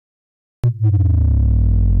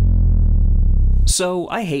So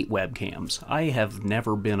I hate webcams. I have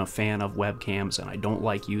never been a fan of webcams, and I don't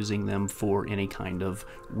like using them for any kind of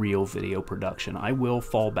real video production. I will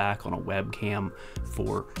fall back on a webcam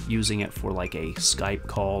for using it for like a Skype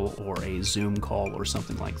call or a Zoom call or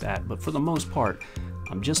something like that, but for the most part,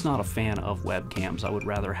 I'm just not a fan of webcams. I would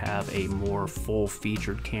rather have a more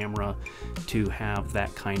full-featured camera to have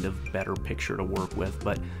that kind of better picture to work with,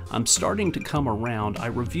 but I'm starting to come around. I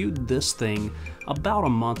reviewed this thing about a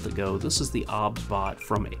month ago. This is the ObsBot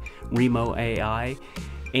from Remo AI,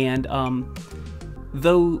 and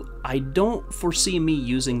though I don't foresee me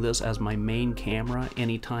using this as my main camera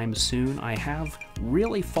anytime soon, I have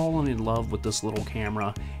really fallen in love with this little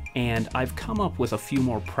camera, and I've come up with a few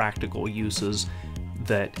more practical uses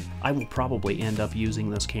that I will probably end up using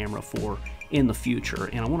this camera for in the future,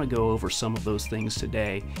 and I want to go over some of those things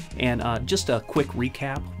today. And just a quick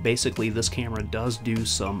recap, basically this camera does do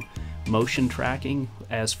some motion tracking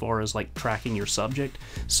as far as like tracking your subject.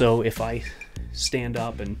 So if I stand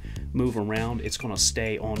up and move around, it's going to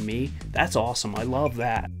stay on me. That's awesome. I love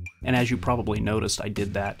that. And as you probably noticed, I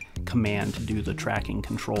did that command to do the tracking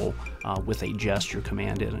control with a gesture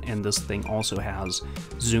command, and this thing also has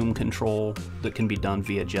zoom control that can be done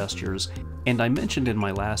via gestures. And I mentioned in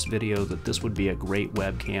my last video that this would be a great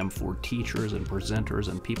webcam for teachers and presenters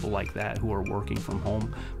and people like that who are working from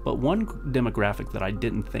home. But one demographic that I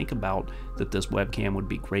didn't think about that this webcam would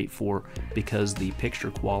be great for, because the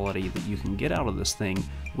picture quality that you can get out of this thing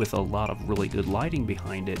with a lot of really good lighting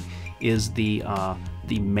behind it, is the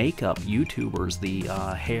makeup YouTubers, the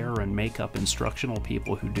hair and makeup instructional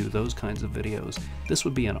people who do those kinds of videos. This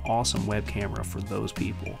would be an awesome web camera for those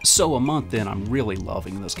people. So a month in, I'm really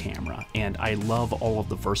loving this camera, and I love all of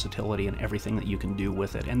the versatility and everything that you can do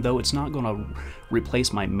with it. And though it's not going to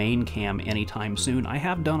replace my main cam anytime soon, I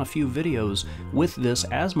have done a few videos with this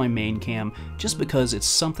as my main cam, just because it's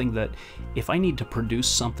something that if I need to produce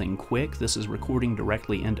something quick, this is recording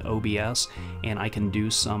directly into OBS, and I can do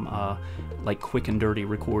some like quick and dirty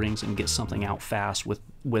recordings and get something out fast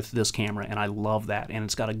with this camera, and I love that. And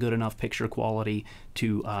it's got a good enough picture quality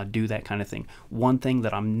to do that kind of thing. One thing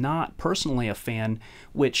that I'm not personally a fan,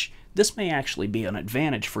 which this may actually be an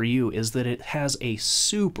advantage for you, is that it has a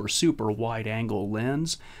super wide angle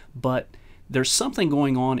lens, but there's something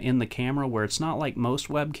going on in the camera where it's not like most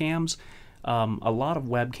webcams. A lot of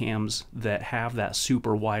webcams that have that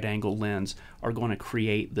super wide angle lens are going to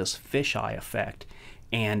create this fisheye effect,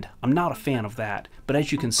 and I'm not a fan of that. But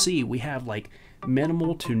as you can see, we have like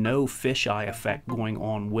minimal to no fisheye effect going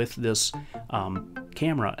on with this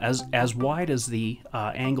camera, as wide as the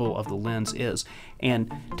angle of the lens is.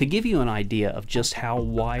 And to give you an idea of just how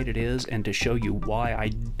wide it is, and to show you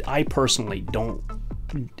why I personally don't,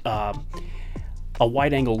 a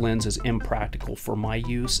wide angle lens is impractical for my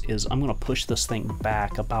use, is I'm going to push this thing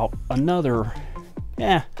back about another,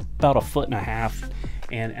 about 1.5 feet,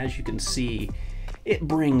 and as you can see, it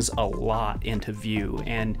brings a lot into view,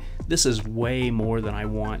 and this is way more than I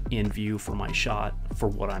want in view for my shot for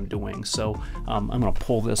what I'm doing. So I'm going to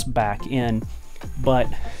pull this back in, but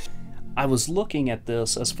I was looking at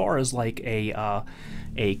this as far as like a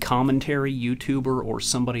commentary YouTuber or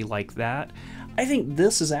somebody like that. I think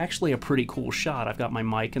this is actually a pretty cool shot. I've got my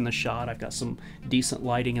mic in the shot, I've got some decent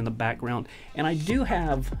lighting in the background, and I do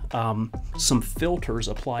have some filters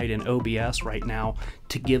applied in OBS right now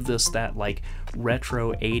to give this that like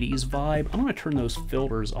retro 80s vibe. I'm going to turn those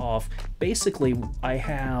filters off. Basically I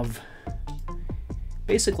have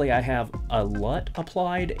a LUT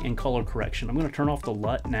applied and color correction. I'm going to turn off the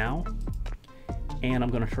LUT now, and I'm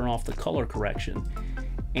going to turn off the color correction.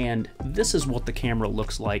 And this is what the camera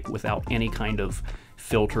looks like without any kind of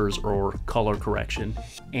filters or color correction.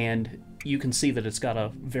 And you can see that it's got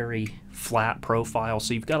a very flat profile,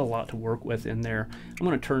 so you've got a lot to work with in there. I'm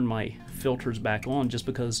going to turn my filters back on just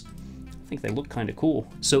because I think they look kind of cool.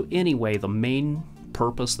 So anyway, the main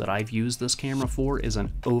purpose that I've used this camera for is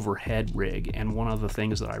an overhead rig, and one of the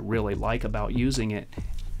things that I really like about using it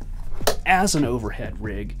as an overhead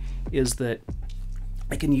rig is that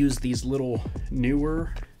I can use these little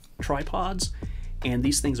newer tripods, and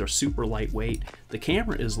these things are super lightweight. The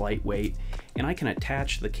camera is lightweight, and I can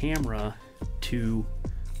attach the camera to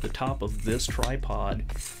the top of this tripod,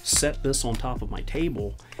 set this on top of my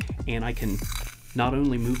table, and I can not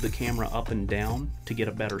only move the camera up and down to get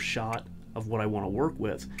a better shot of what I want to work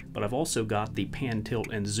with, but I've also got the pan,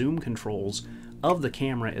 tilt, and zoom controls of the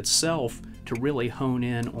camera itself to really hone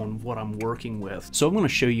in on what I'm working with. So I'm going to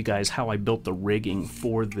show you guys how I built the rigging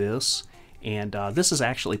for this, And this is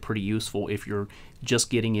actually pretty useful if you're just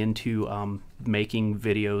getting into making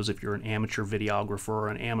videos, if you're an amateur videographer or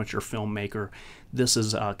an amateur filmmaker. This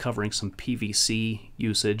is covering some PVC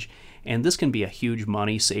usage, and this can be a huge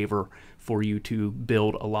money saver for you to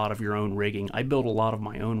build a lot of your own rigging. I build a lot of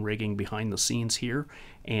my own rigging behind the scenes here,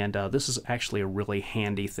 and this is actually a really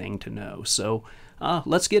handy thing to know. So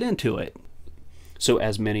let's get into it. So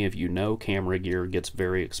as many of you know, camera gear gets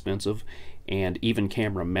very expensive, and even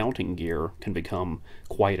camera mounting gear can become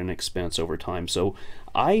quite an expense over time. So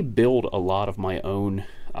I build a lot of my own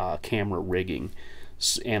camera rigging,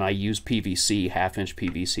 and I use PVC, half-inch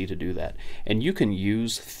PVC to do that. And you can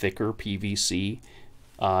use thicker PVC,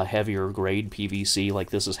 heavier grade PVC,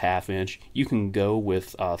 like this is half-inch. You can go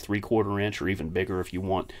with 3/4 inch or even bigger if you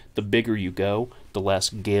want. The bigger you go, the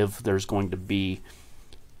less give there's going to be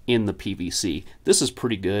in the PVC. This is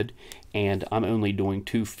pretty good, and I'm only doing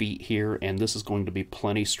 2 feet here, and this is going to be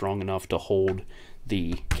plenty strong enough to hold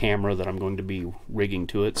the camera that I'm going to be rigging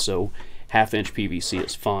to it, so half-inch PVC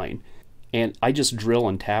is fine. And I just drill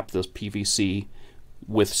and tap this PVC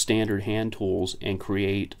with standard hand tools and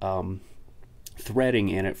create threading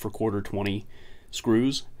in it for 1/4-20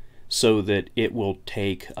 screws, so that it will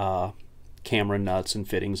take camera nuts and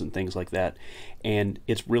fittings and things like that. And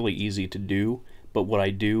it's really easy to do. But what I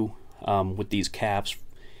do with these caps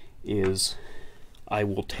is I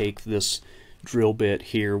will take this drill bit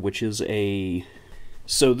here, which is this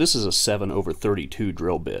is a 7/32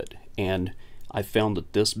 drill bit, and I found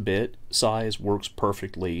that this bit size works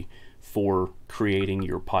perfectly for creating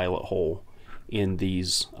your pilot hole in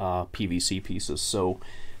these PVC pieces. So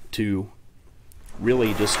to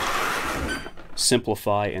really just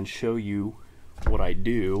simplify and show you what I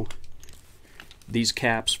do, these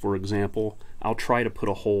caps, for example, I'll try to put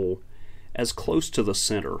a hole as close to the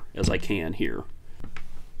center as I can here.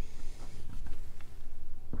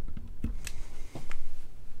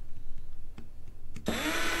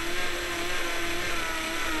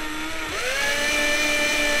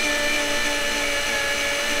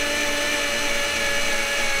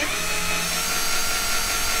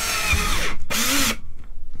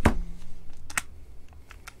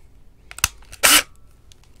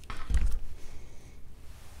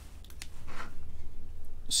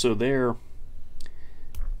 So there,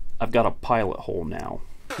 I've got a pilot hole now.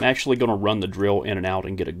 I'm actually going to run the drill in and out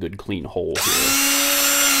and get a good clean hole here.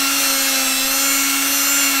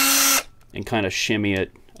 And kind of shimmy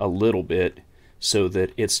it a little bit so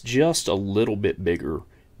that it's just a little bit bigger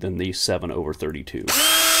than the 7/32.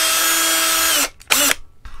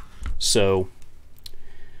 So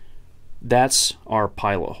that's our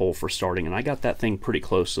pilot hole for starting, and I got that thing pretty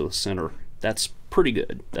close to the center. That's pretty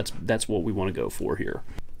good. That's what we want to go for here.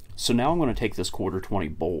 So now I'm going to take this 1/4-20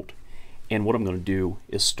 bolt, and what I'm going to do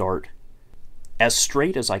is start as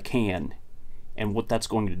straight as I can, and what that's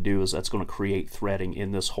going to do is that's going to create threading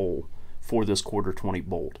in this hole for this 1/4-20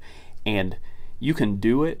 bolt. And you can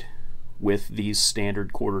do it with these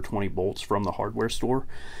standard 1/4-20 bolts from the hardware store,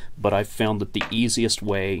 but I've found that the easiest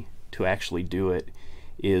way to actually do it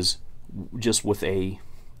is just with a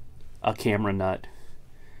camera nut.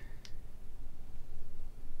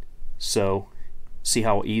 So see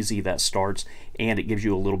how easy that starts, and it gives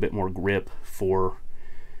you a little bit more grip for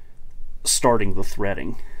starting the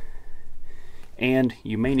threading. And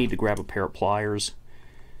you may need to grab a pair of pliers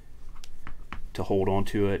to hold on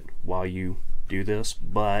to it while you do this,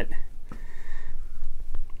 but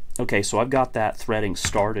okay, so I've got that threading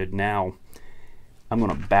started. Now I'm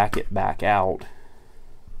going to back it back out.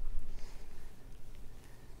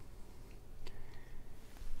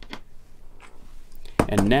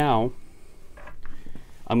 And now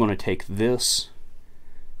I'm going to take this,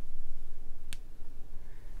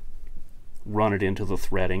 run it into the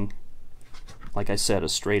threading, like I said,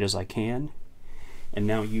 as straight as I can, and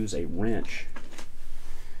now use a wrench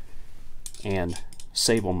and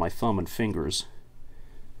sable my thumb and fingers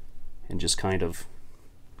and just kind of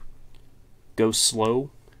go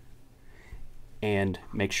slow and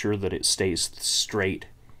make sure that it stays straight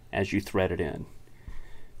as you thread it in.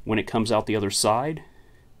 When it comes out the other side,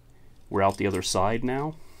 we're out the other side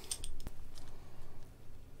now,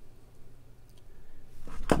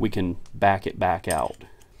 we can back it back out.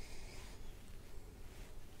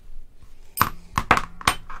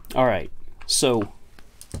 Alright, so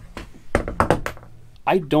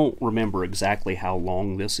I don't remember exactly how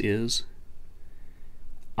long this is.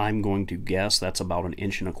 I'm going to guess that's about 1 1/4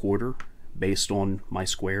 inches based on my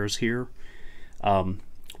squares here.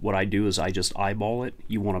 What I do is I just eyeball it.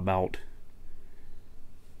 You want about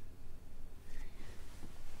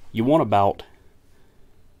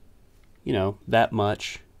you know, that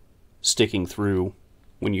much sticking through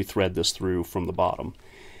when you thread this through from the bottom.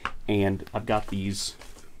 And I've got these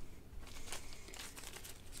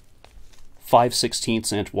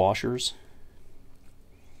 5/16 inch washers,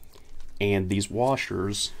 and these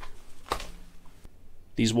washers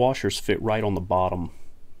fit right on the bottom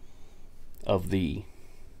of the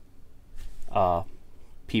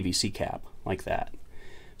PVC cap, like that.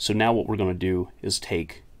 So now what we're going to do is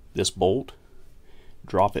take this bolt,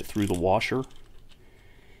 drop it through the washer,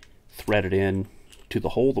 thread it in to the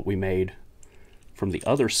hole that we made from the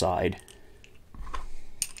other side,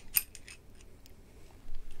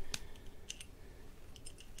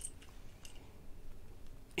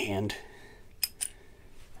 and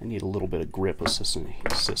I need a little bit of grip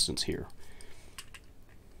assistance here.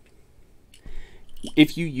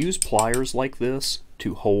 If you use pliers like this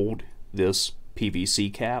to hold this PVC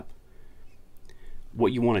cap,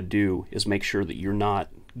 what you want to do is make sure that you're not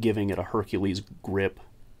giving it a Hercules grip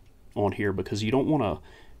on here, because you don't want to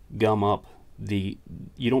gum up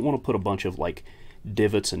you don't want to put a bunch of like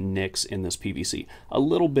divots and nicks in this PVC. A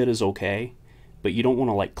little bit is okay, but you don't want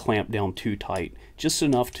to like clamp down too tight, just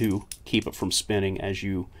enough to keep it from spinning as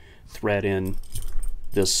you thread in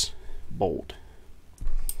this bolt.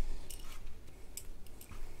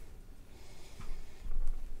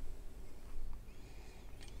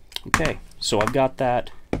 Okay, so I've got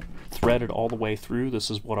that threaded all the way through.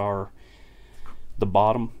 This is what the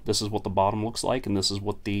bottom looks like, and this is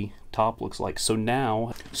what the top looks like. So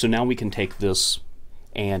now we can take this,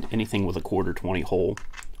 and anything with a 1/4-20 hole,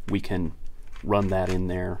 we can run that in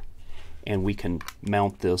there, and we can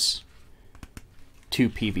mount this to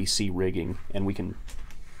PVC rigging, and we can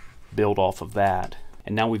build off of that.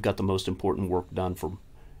 And now we've got the most important work done for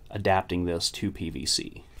adapting this to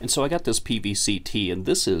PVC. And so I got this PVC tee, and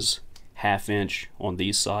this is 1/2 inch on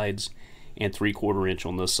these sides and 3/4 inch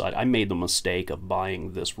on this side. I made the mistake of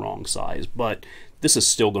buying this wrong size, but this is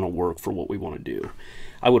still going to work for what we want to do.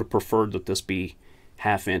 I would have preferred that this be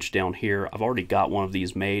 1/2 inch down here. I've already got one of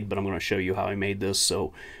these made, but I'm going to show you how I made this.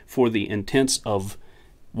 So for the intents of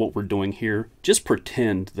what we're doing here, just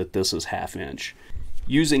pretend that this is 1/2 inch.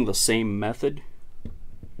 Using the same method,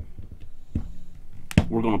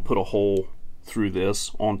 we're going to put a hole through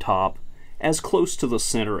this on top, as close to the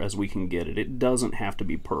center as we can get it. It doesn't have to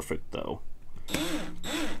be perfect though.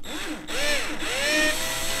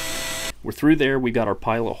 We're through there, we got our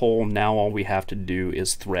pilot hole. Now all we have to do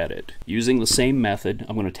is thread it. Using the same method,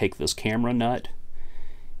 I'm going to take this camera nut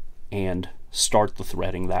and start the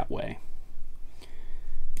threading that way.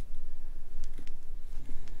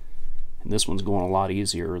 And this one's going a lot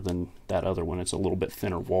easier than that other one. It's a little bit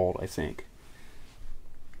thinner walled, I think.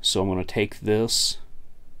 So I'm going to take this,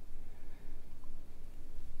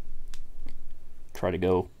 try to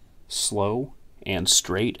go slow and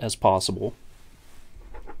straight as possible.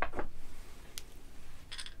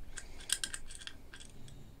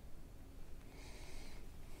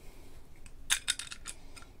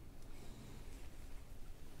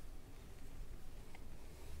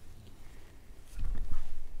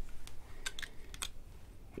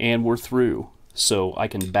 And we're through. So I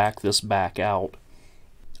can back this back out.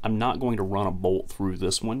 I'm not going to run a bolt through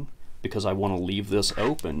this one because I want to leave this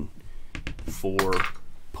open for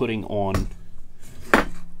putting on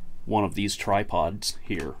one of these tripods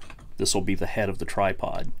here. This will be the head of the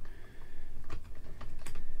tripod.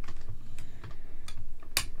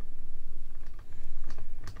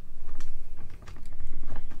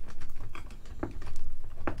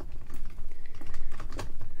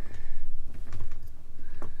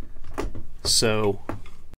 So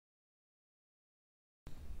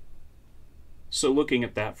looking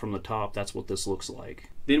at that from the top, that's what this looks like.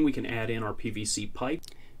 Then we can add in our PVC pipe.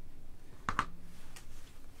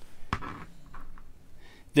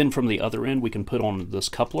 Then from the other end we can put on this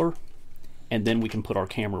coupler, and then we can put our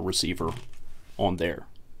camera receiver on there.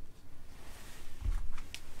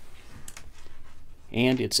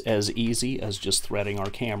 And it's as easy as just threading our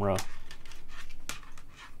camera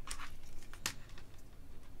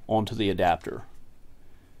onto the adapter.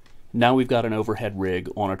 Now we've got an overhead rig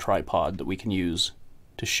on a tripod that we can use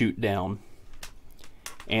to shoot down.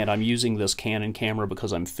 And I'm using this Canon camera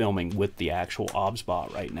because I'm filming with the actual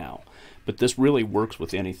ObsBot right now. But this really works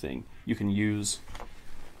with anything. You can use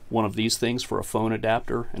one of these things for a phone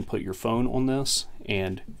adapter and put your phone on this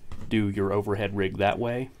and do your overhead rig that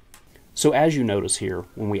way. So as you notice here,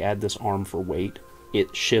 when we add this arm for weight,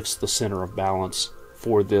 it shifts the center of balance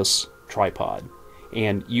for this tripod.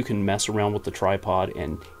 And you can mess around with the tripod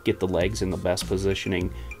and get the legs in the best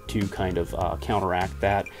positioning to kind of counteract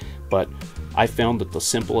that. But I found that the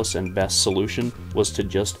simplest and best solution was to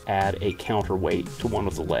just add a counterweight to one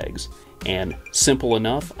of the legs. And simple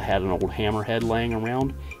enough, I had an old hammerhead laying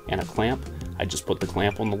around and a clamp. I just put the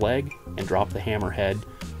clamp on the leg and dropped the hammerhead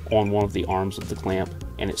on one of the arms of the clamp,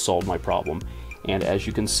 and it solved my problem. And as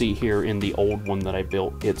you can see here in the old one that I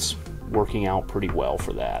built, it's working out pretty well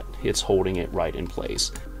for that. It's holding it right in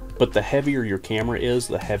place. But the heavier your camera is,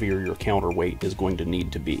 the heavier your counterweight is going to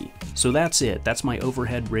need to be. So that's it. That's my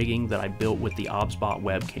overhead rigging that I built with the ObsBot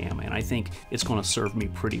webcam, and I think it's going to serve me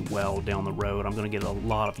pretty well down the road. I'm going to get a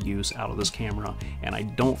lot of use out of this camera, and I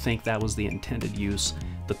don't think that was the intended use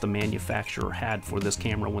that the manufacturer had for this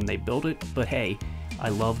camera when they built it. But hey, I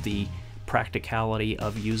love the practicality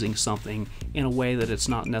of using something in a way that it's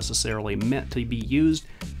not necessarily meant to be used,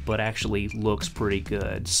 but actually looks pretty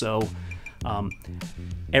good. So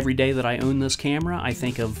every day that I own this camera, I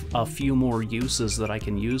think of a few more uses that I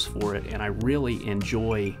can use for it, and I really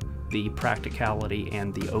enjoy the practicality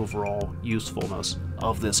and the overall usefulness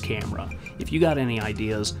of this camera. If you got any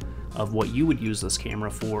ideas of what you would use this camera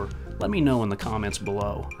for, let me know in the comments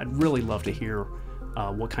below. I'd really love to hear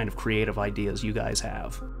what kind of creative ideas you guys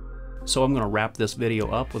have. So I'm going to wrap this video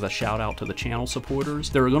up with a shout out to the channel supporters.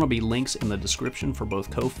 There are going to be links in the description for both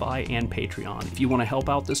Ko-Fi and Patreon. If you want to help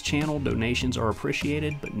out this channel, donations are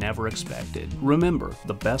appreciated but never expected. Remember,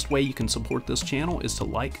 the best way you can support this channel is to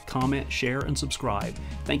like, comment, share, and subscribe.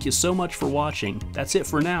 Thank you so much for watching. That's it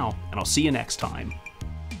for now, and I'll see you next time.